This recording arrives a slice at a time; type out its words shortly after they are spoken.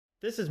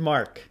This is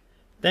Mark.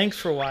 Thanks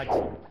for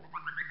watching.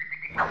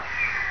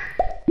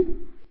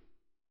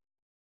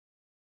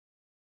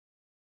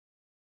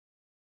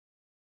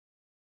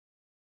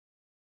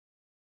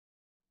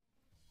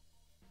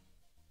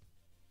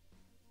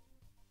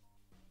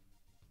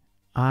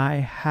 I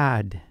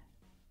had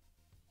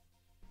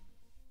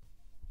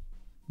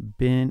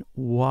been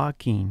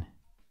walking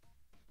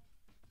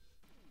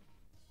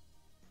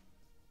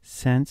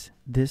since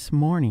this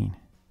morning.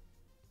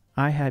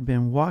 I had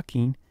been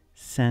walking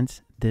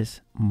since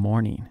this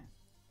morning.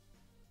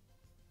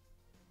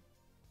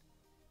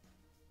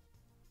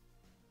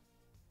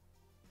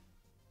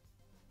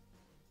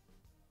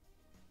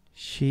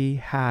 She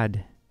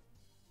had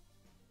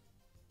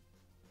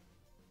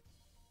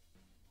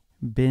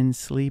been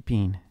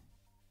sleeping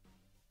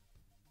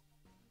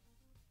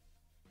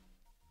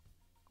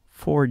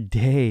for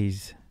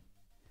days.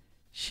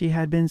 She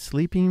had been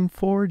sleeping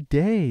for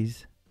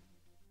days.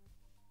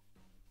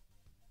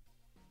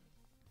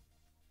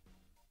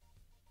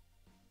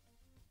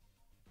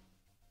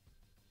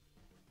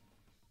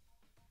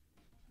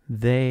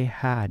 They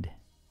had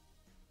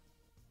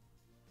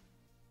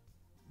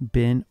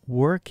been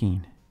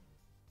working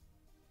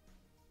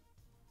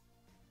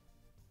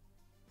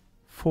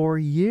for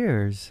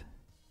years.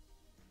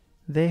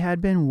 They had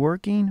been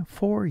working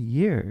for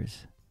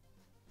years.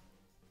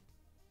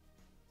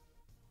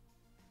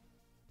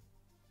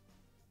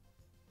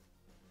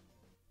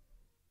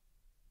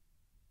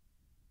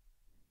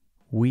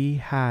 We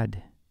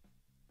had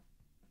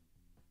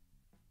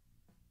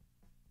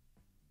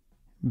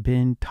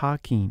been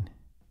talking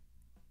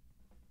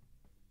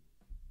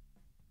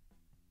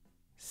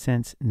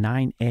since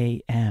 9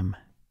 a.m.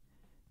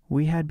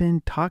 We had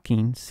been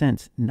talking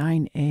since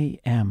 9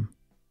 a.m.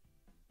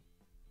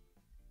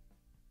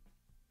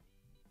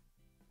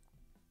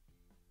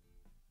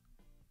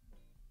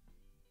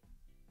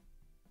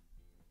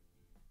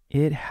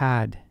 It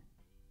had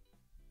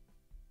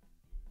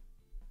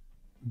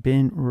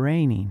been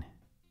raining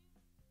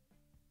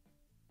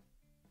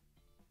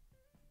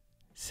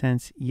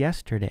since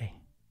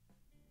yesterday.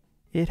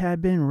 It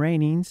had been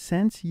raining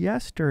since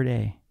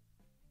yesterday.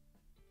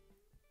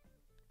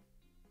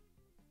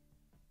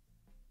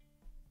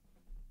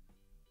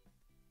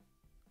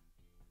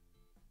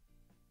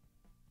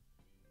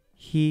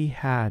 He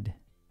had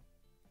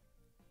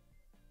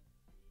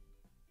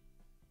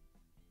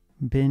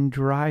been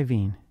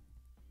driving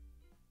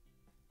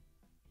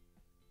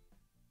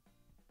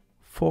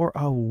for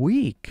a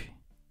week.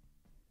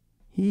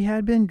 He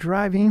had been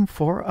driving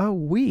for a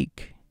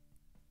week.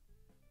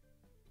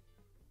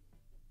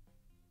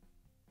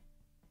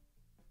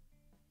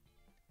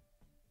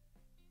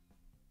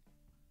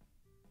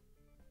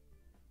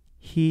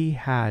 He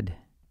had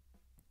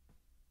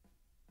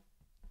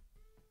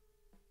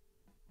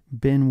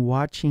been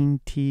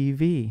watching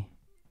TV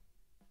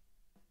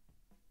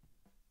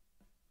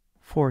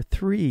for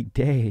 3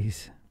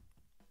 days.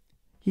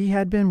 He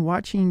had been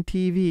watching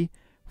TV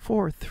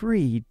for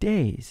 3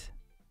 days.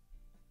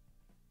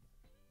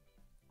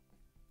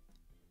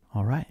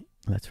 All right,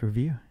 let's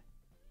review.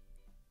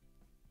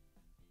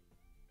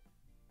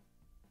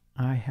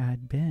 I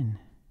had been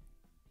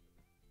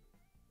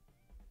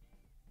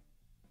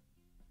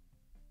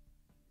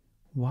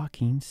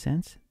walking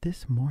since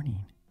this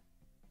morning.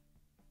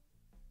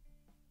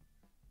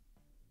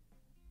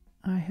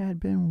 I had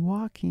been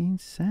walking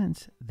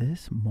since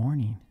this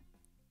morning.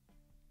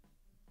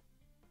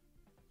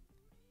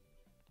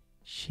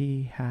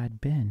 She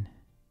had been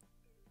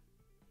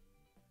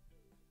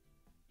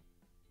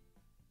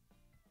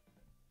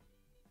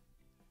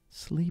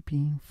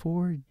sleeping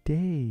for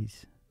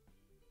days.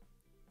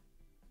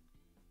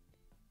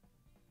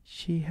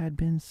 She had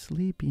been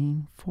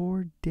sleeping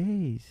for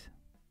days.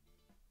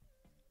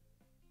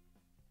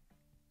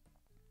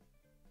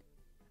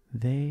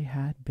 They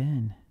had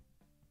been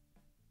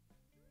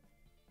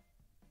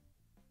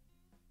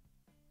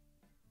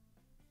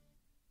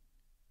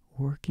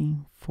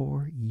working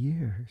for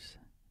years.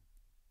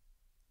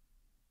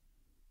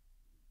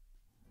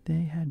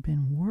 They had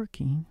been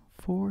working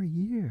for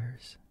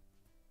years.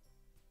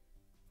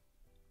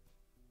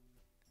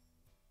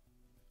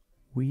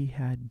 We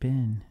had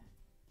been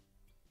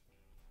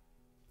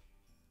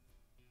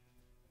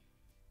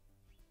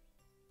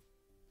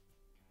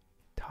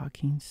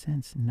talking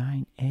since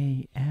 9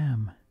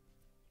 a.m.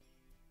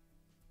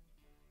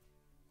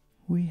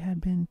 We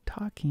had been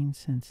talking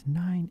since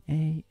 9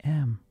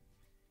 a.m.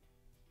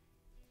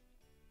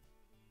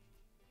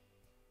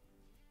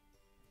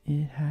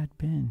 It had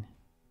been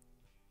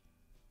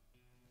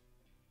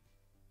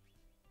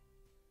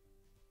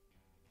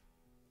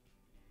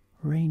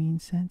raining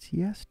since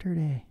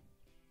yesterday.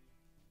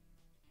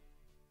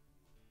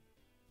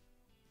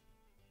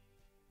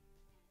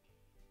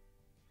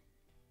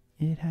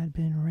 It had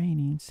been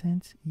raining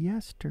since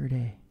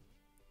yesterday.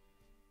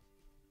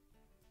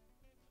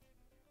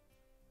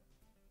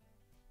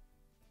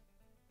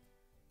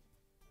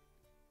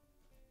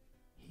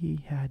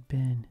 He had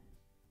been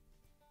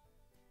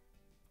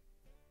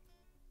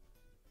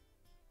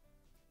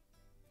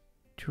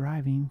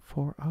driving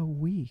for a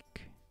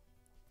week.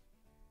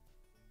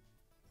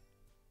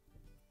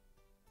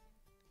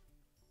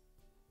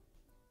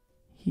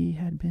 He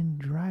had been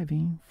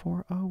driving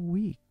for a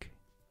week.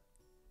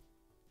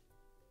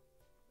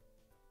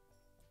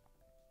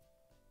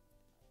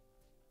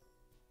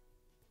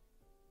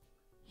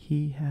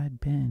 He had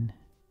been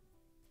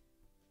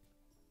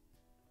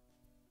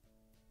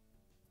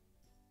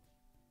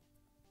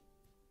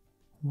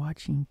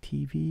watching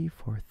TV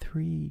for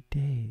 3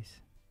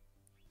 days.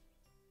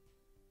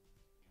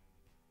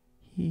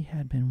 He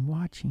had been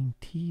watching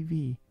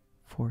TV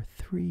for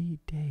 3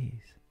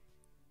 days.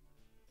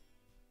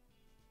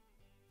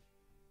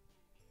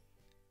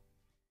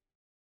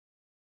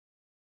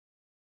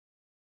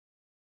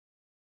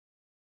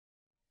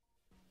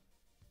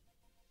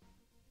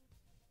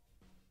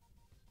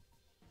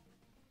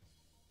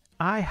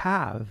 I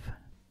have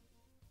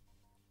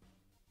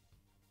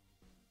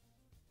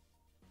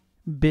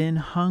been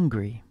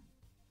hungry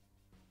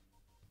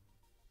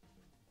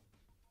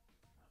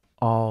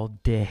all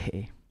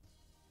day.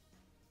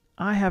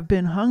 I have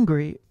been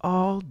hungry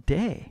all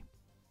day.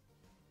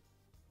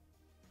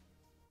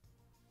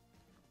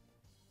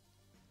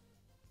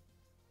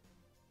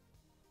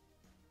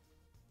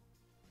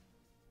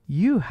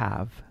 You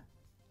have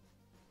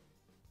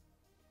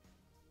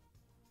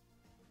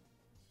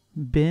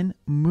been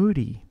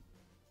moody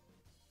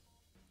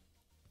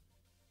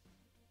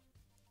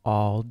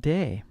all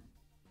day.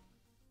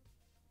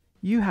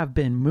 You have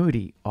been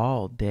moody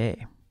all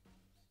day.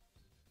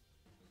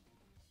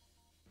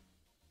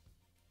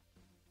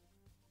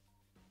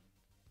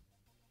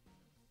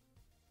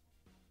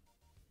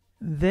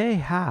 They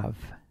have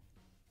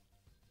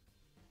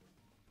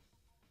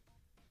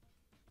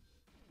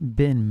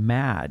been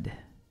mad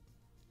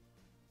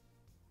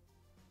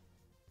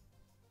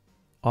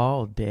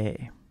all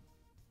day.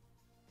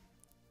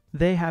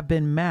 They have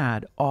been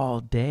mad all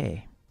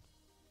day.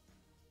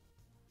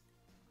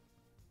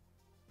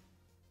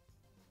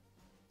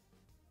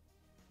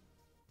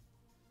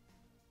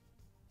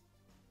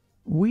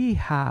 We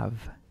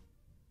have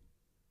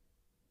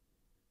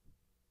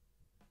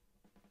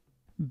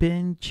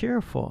been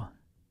cheerful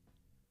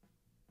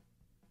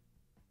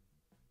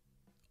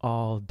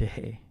all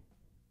day.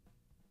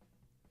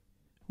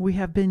 We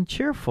have been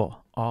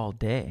cheerful all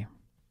day.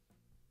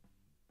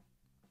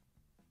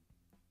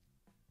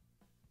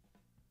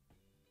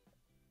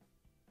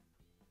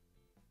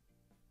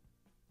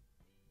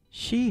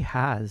 She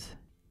has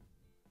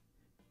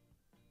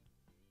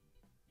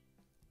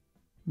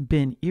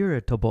been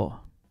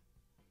irritable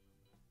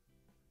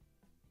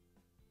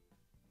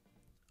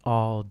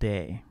all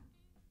day.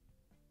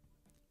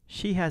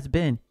 She has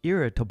been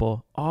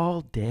irritable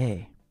all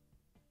day.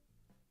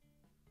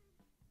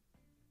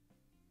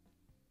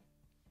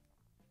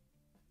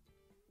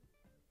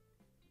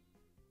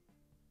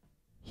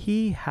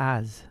 He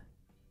has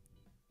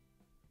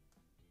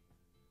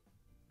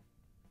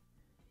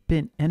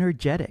been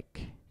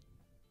energetic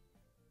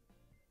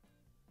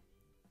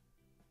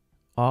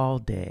all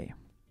day.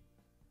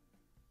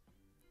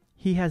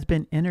 He has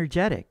been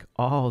energetic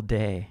all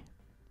day.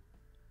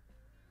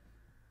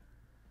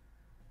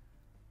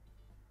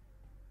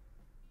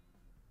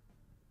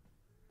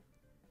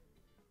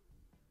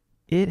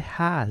 It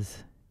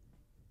has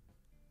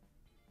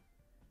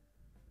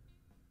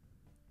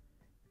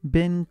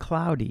been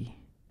cloudy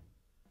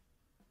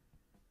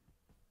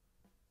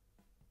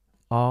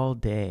all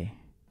day.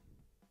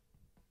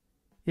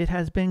 It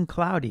has been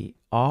cloudy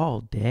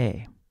all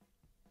day.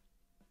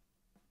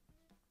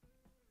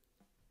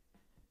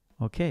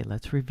 Okay,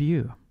 let's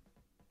review.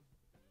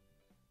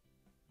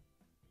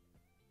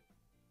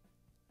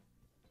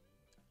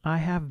 I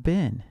have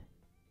been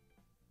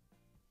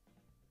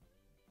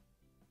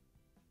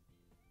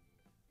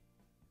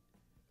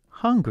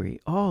hungry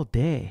all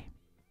day.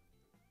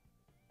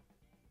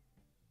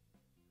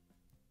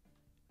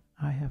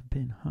 I have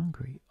been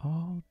hungry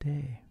all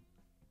day.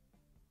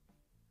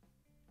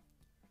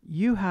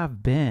 You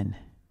have been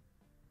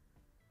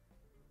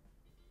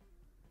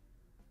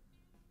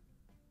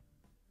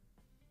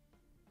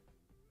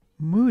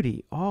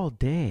moody all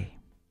day.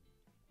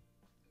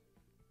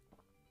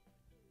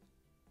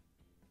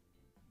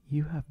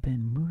 You have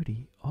been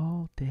moody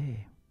all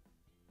day.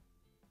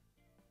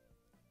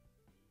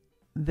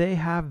 They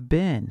have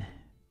been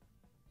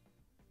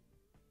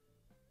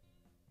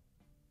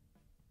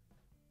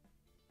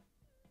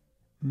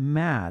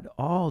mad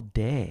all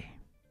day.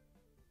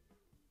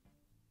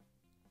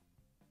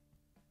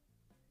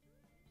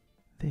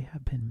 They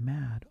have been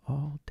mad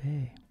all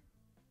day.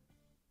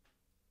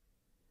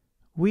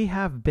 We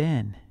have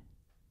been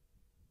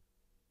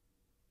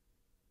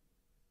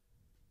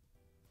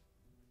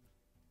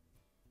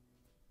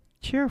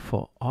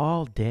cheerful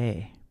all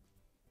day.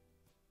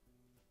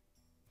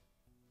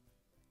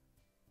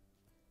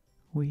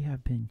 We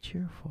have been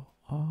cheerful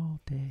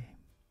all day.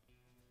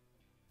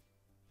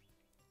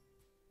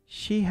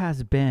 She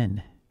has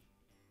been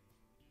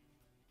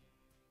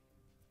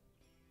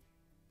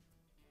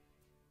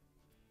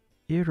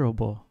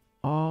irritable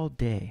all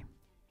day.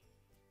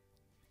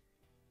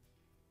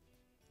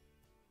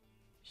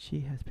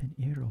 She has been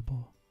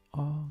irritable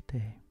all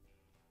day.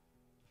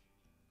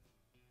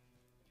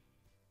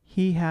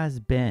 He has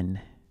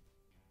been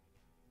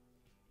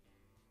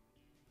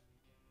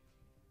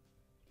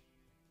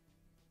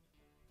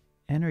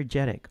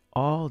energetic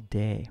all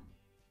day.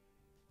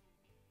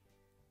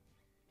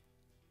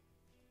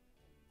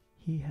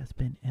 He has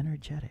been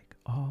energetic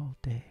all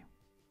day.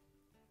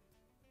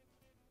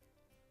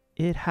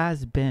 It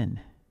has been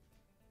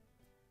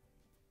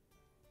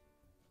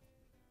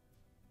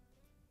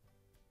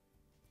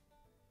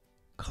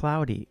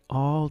cloudy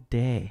all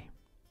day.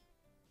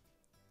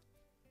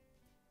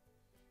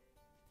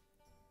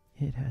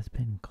 It has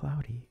been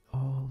cloudy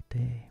all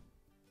day.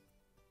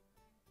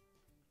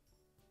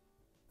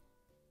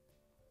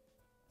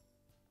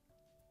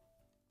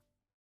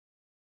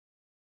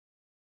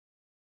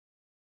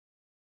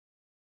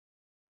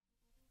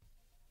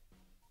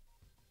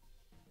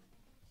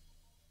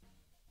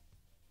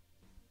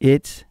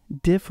 It's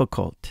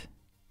difficult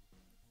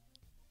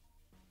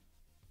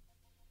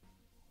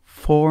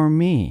for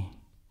me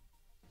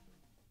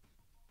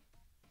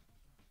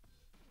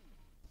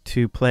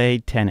to play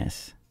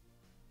tennis.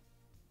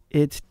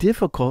 It's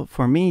difficult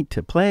for me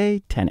to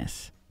play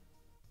tennis.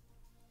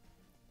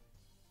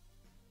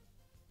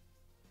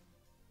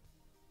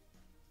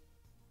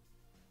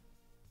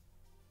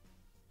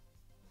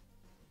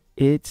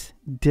 It's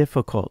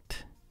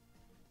difficult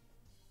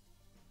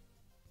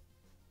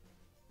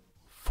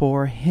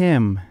for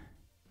him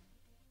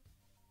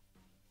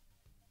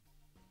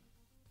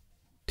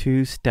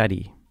to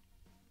study.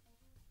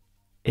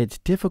 It's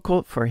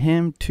difficult for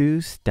him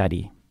to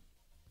study.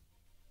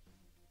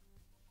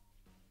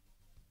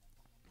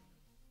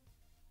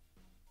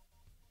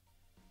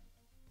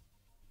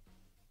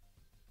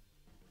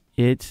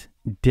 It's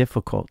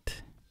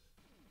difficult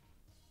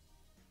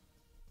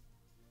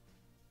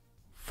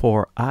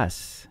for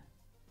us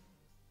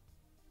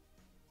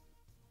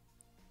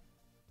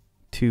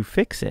to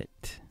fix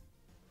it.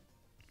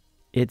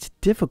 It's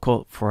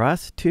difficult for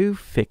us to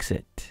fix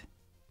it.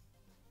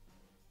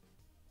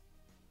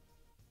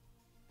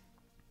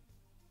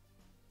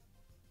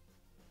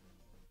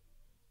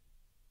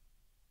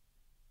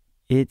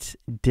 It's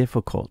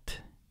difficult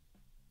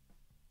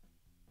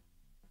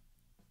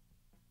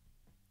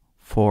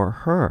for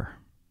her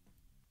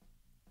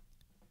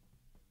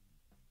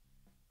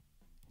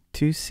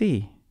to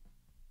see.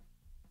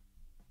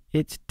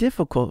 It's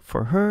difficult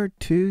for her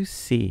to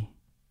see.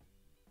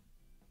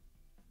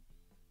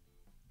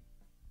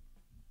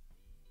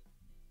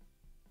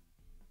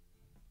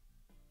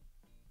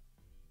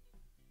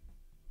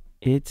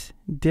 It's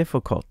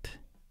difficult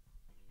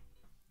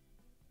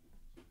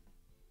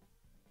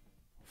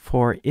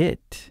for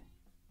it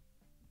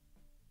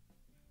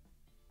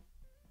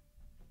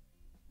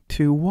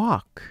to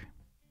walk.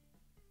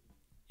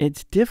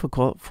 It's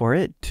difficult for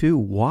it to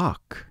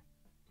walk.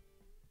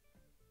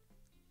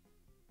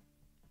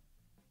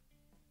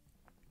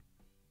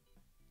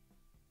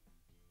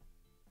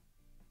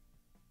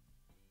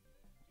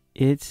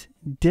 It's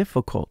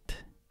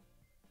difficult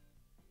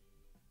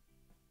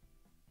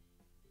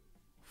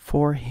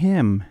for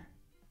him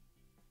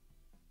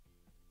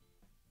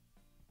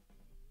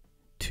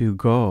to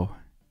go.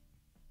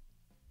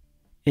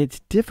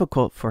 It's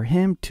difficult for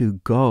him to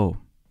go.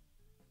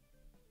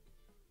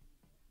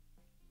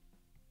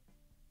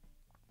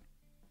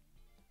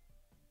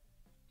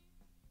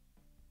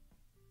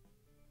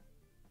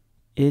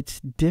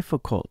 It's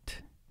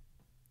difficult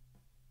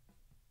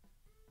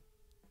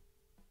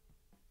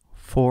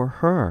for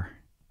her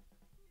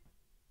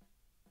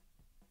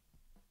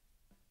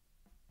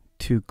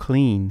to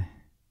clean.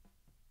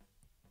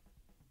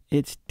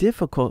 It's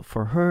difficult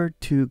for her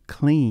to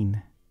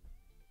clean.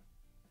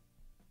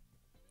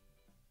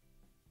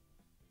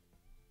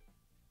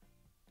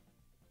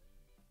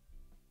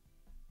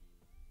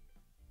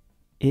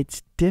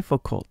 It's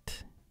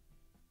difficult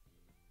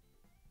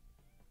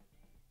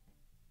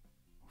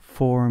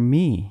for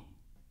me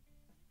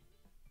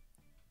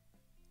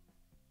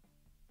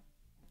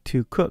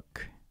to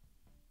cook.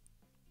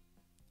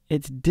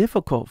 It's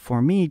difficult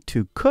for me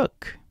to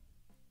cook.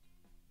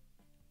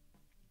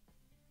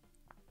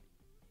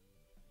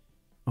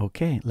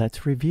 Okay,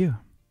 let's review.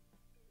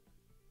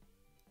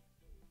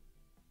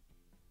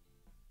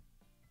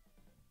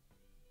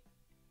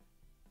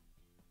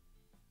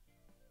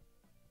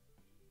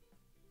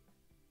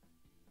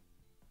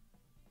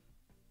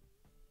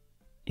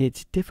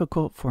 It's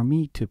difficult for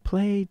me to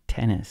play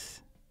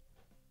tennis.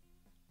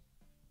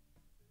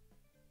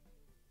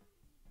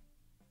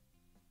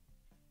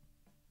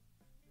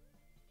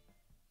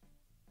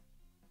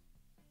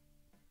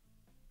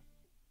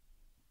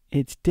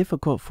 It's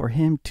difficult for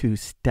him to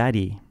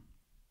study.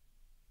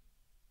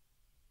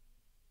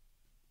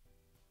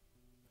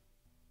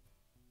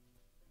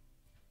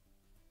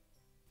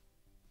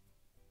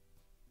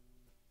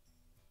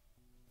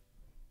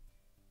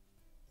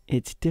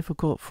 It's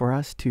difficult for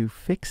us to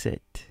fix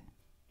it.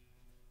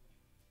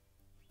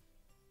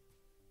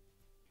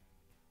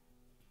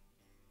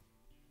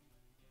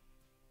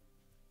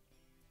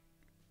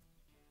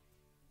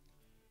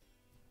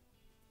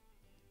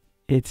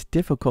 It's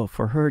difficult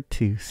for her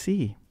to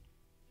see.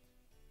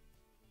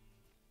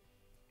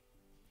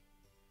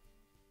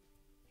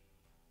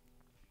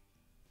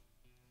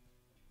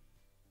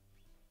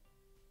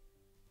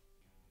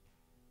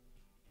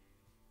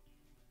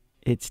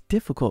 It's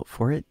difficult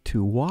for it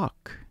to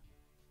walk.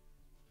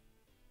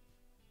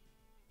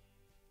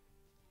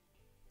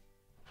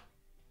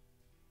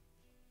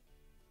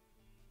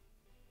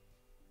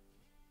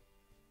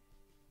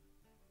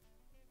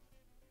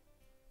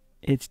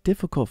 It's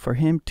difficult for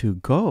him to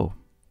go.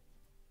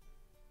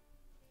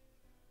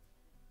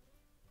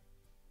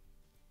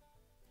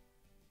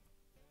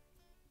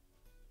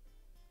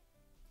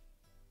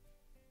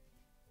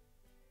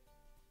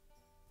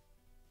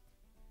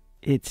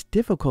 It's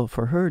difficult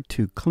for her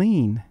to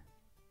clean.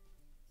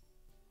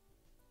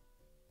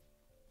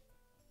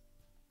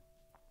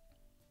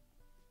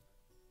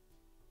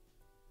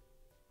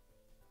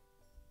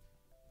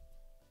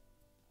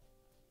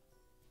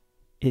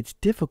 It's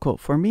difficult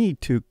for me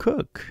to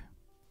cook.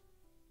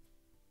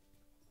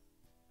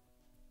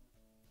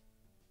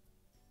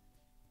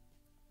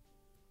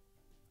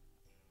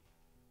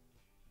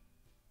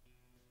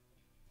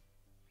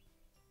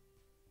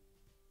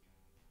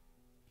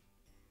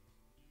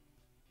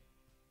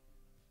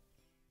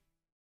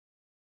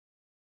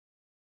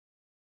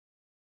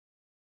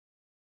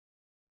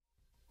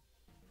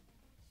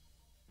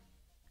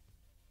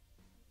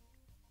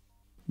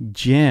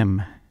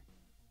 Jim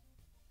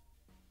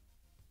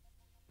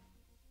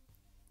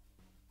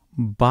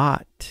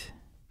bought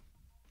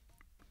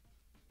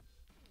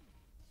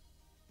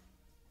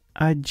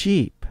a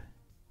Jeep.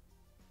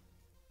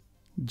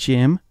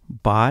 Jim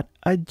bought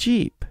a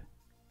Jeep.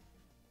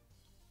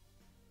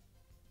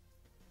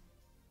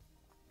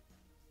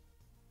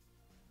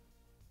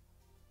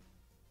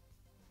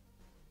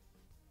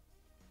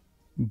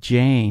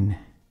 Jane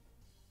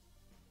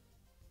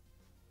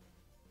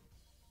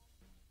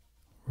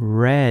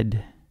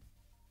read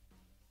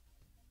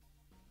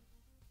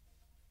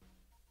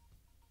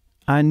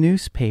a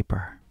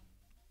newspaper.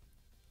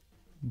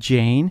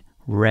 Jane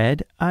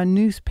read a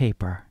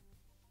newspaper.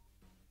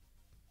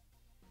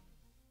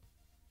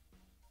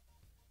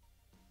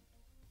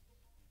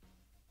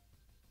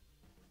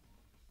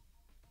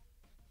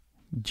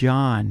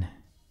 John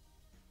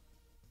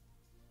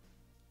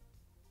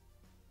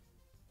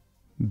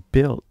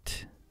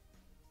built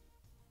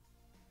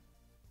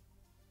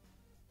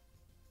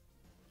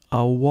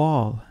a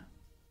wall.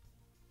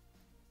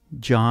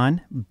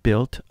 John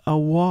built a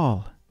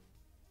wall.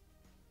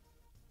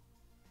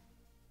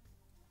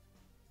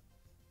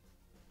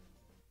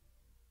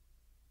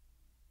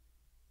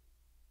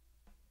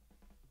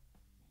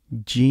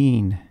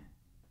 Jean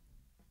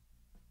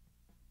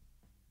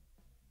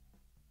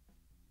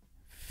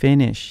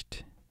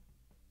finished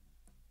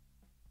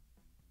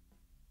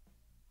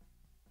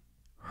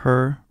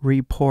her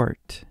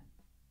report.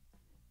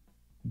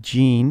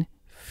 Jean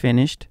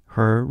finished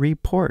her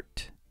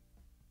report.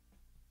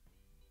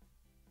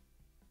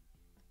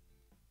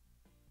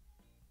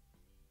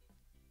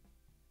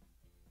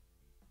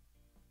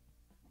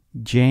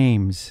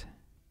 James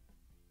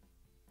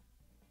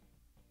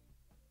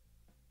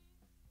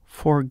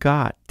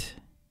forgot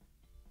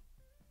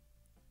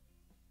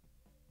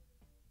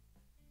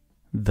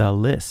the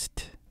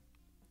list.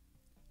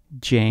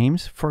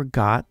 James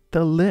forgot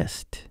the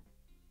list.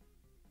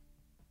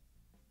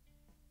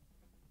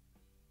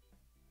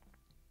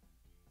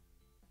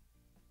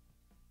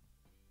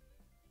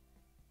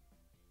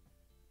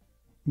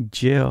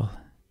 Jill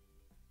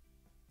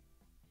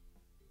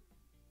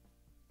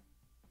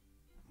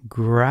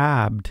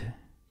grabbed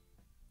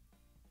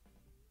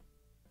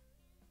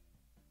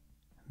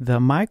the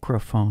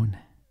microphone.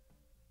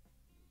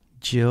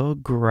 Jill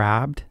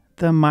grabbed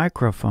the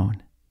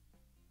microphone.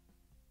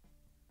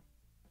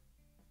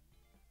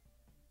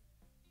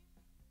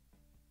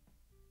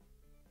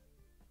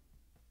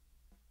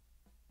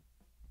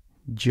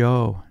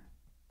 Joe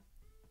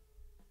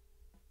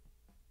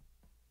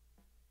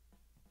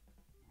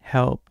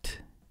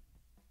helped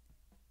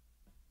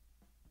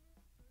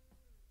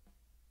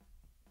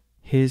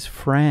his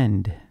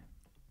friend.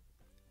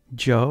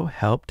 Joe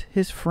helped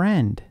his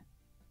friend.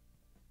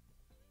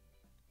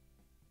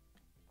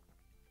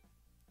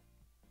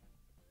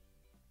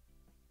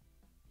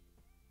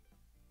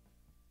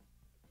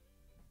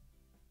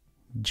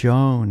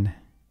 Joan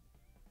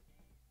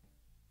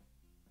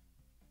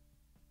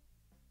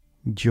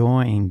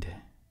joined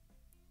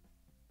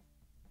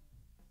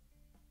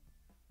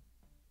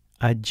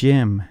a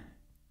gym.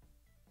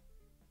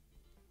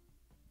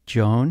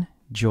 Joan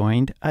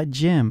joined a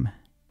gym.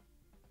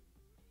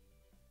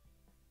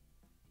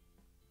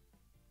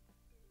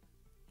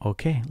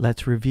 Okay,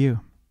 let's review.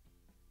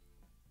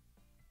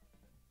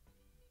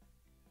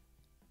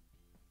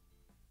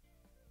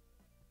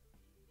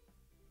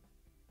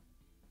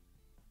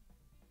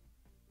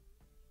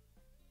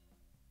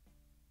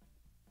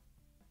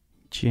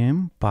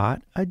 Jim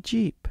bought a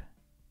Jeep.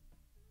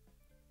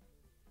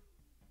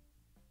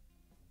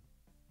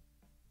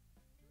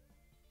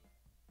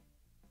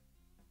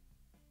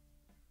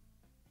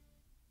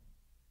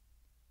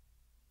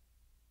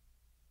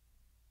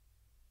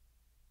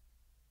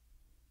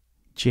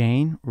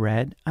 Jane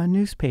read a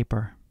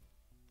newspaper.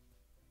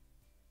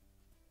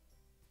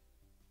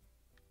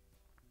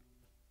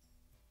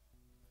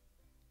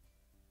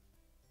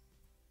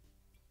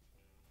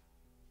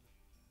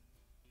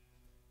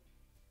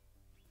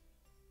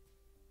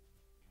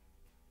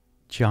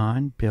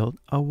 John built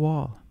a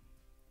wall.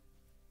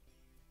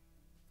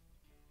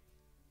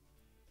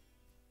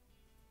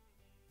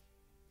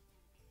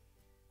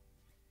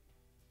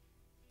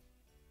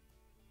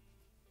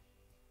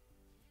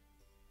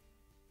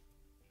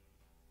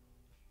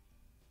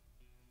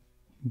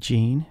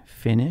 Jean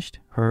finished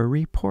her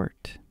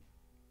report.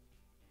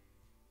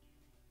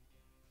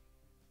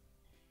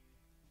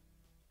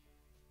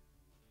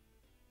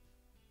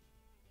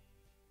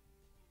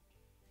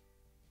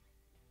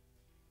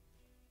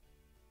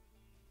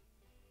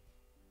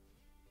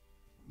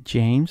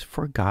 James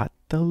forgot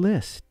the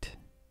list.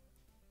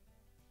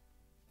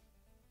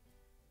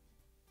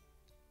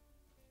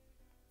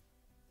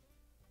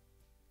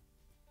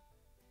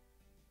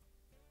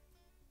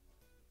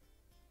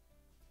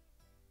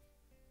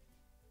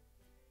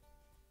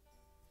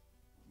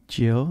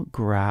 Jill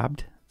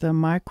grabbed the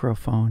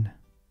microphone.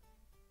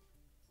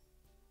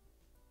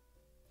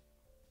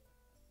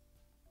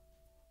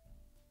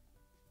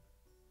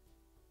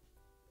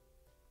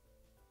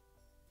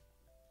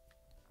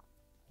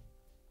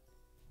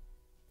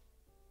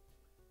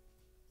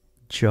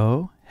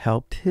 Joe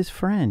helped his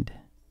friend.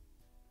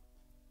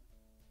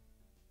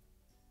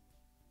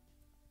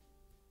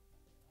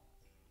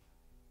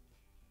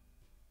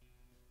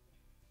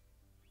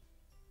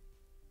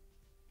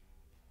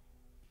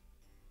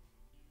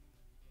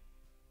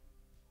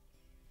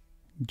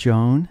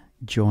 Joan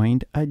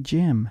joined a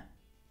gym.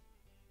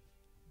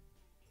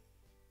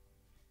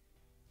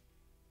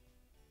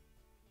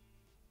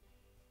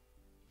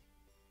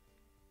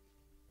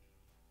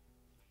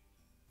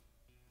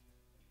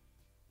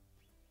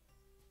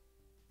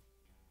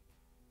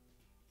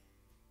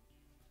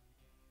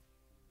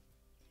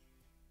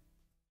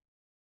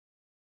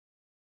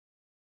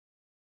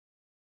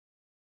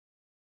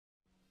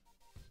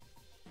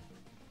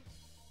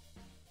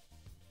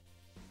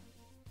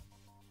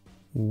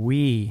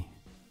 We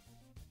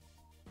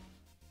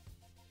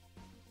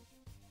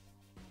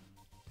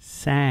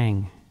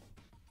sang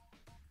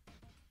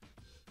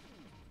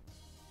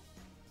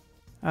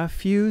a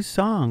few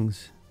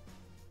songs.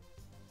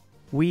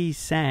 We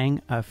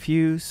sang a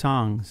few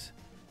songs.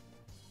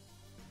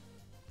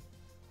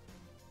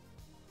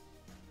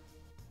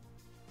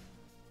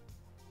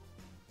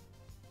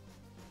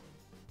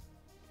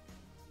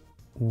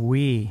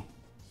 We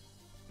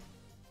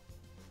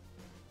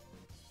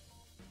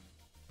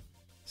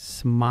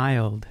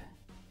smiled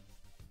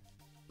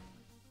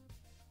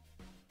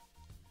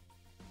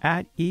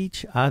at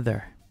each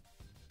other.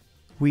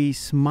 We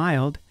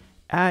smiled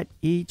at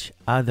each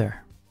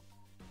other.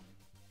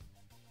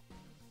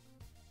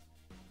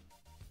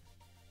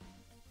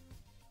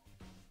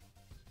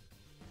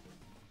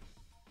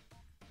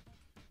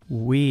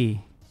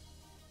 We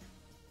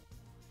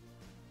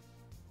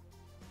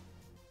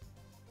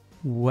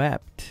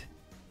wept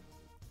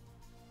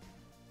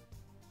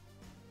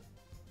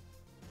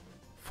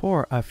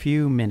for a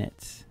few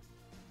minutes.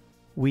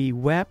 We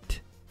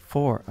wept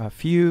for a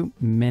few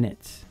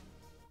minutes.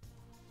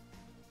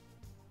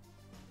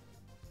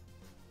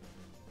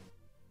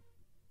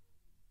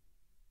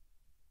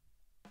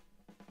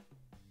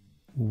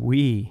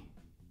 We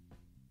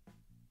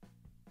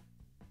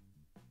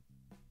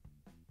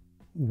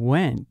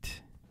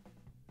went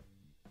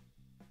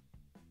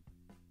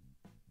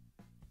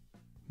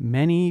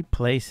many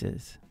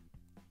places.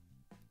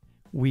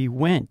 We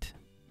went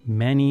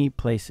many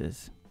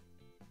places.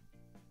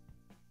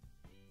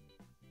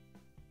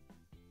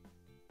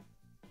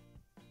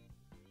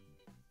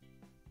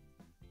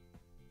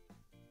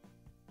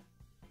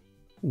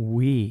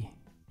 We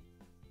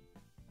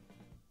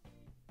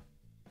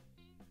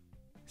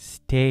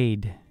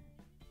stayed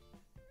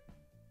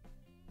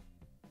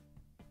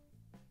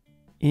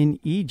in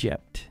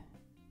Egypt.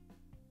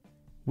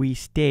 We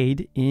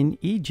stayed in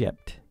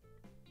Egypt.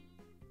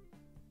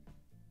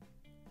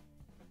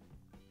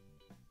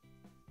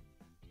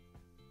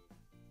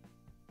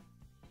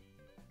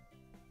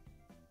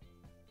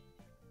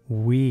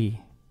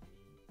 We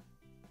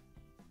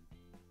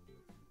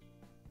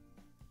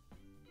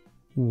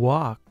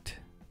walked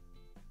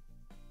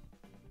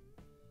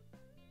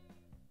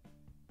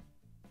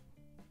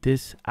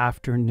this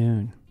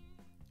afternoon.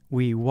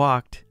 We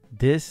walked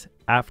this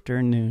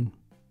afternoon.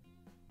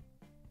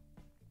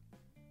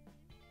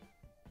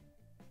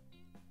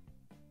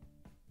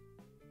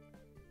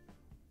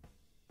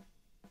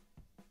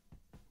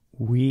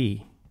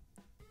 We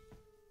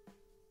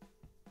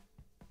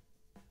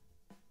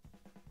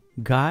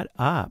got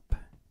up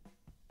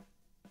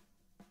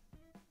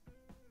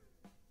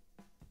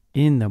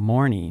in the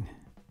morning.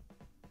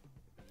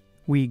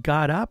 We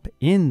got up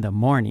in the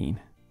morning.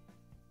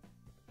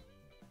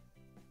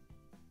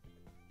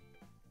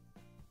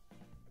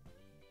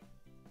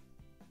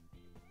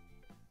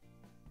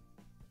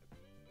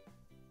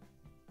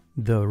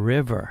 The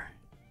river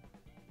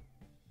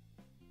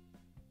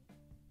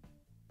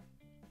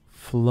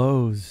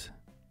flows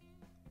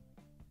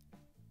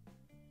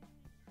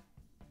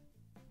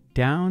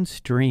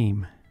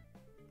downstream.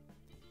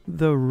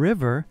 The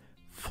river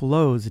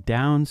flows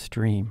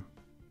downstream.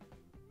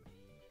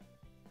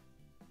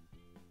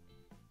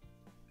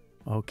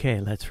 Okay,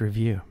 let's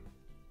review.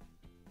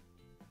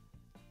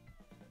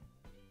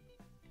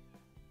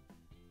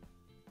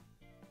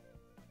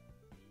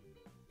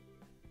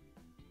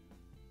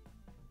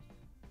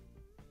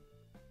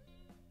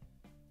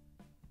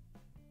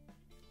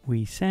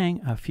 We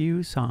sang a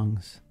few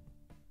songs.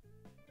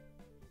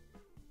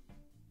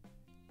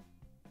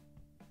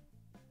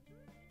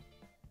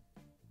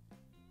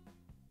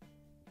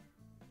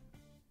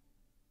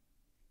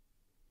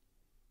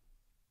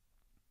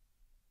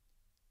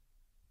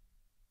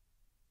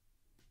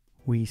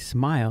 We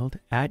smiled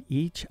at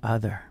each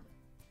other.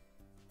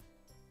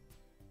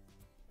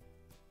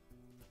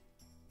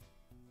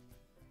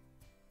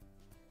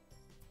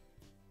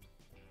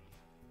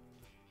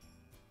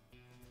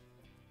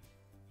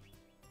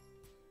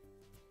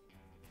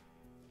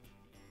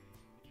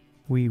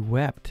 We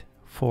wept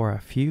for a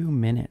few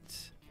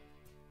minutes.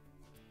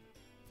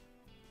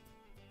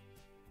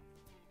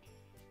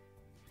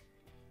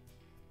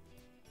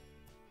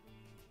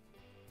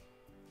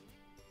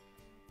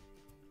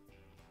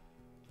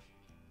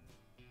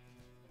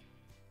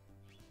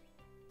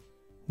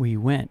 We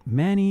went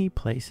many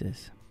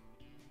places.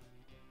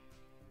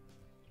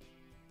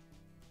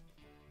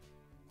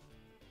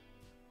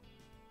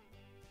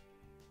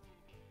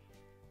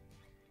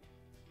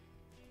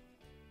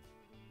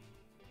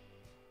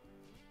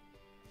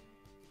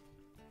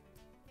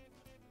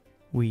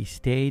 We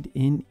stayed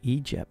in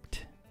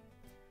Egypt.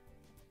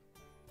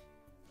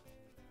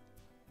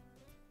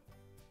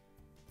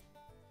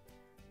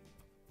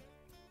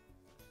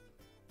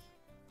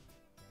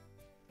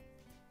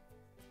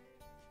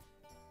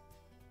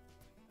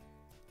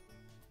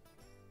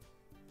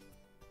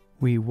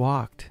 We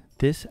walked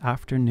this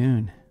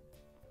afternoon.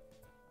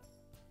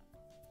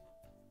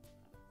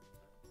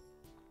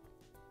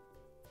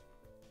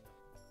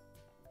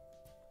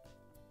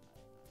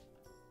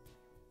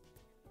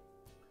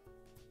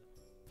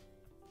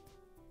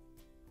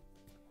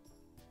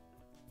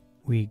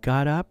 We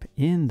got up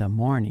in the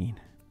morning.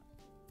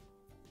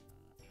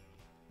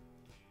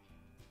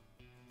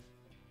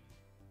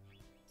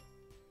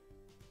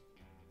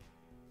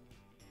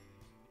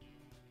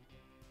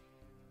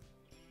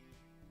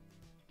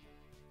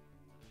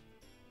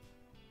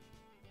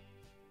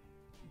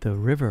 The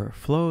river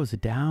flows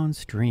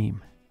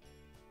downstream.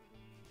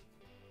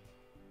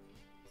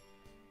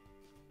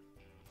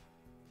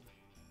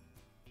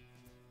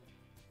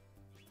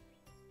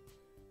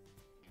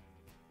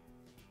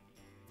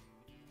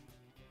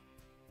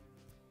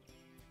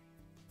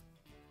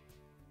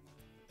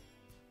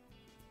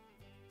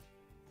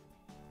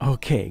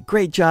 Okay,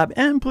 great job.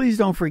 And please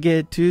don't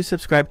forget to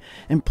subscribe.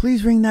 And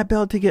please ring that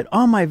bell to get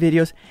all my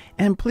videos.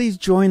 And please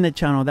join the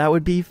channel. That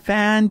would be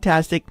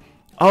fantastic.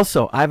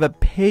 Also, I have a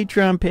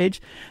Patreon page.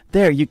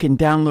 There you can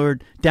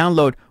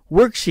download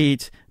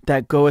worksheets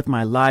that go with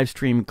my live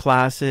stream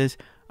classes.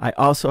 I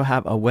also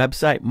have a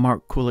website,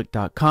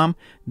 markkulek.com.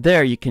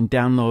 There you can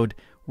download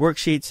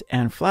worksheets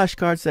and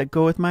flashcards that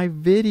go with my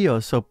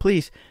videos. So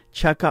please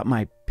check out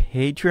my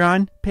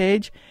Patreon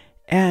page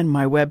and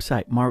my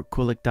website,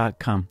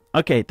 markkulek.com.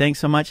 Okay, thanks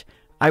so much.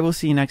 I will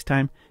see you next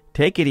time.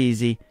 Take it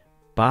easy.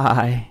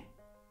 Bye.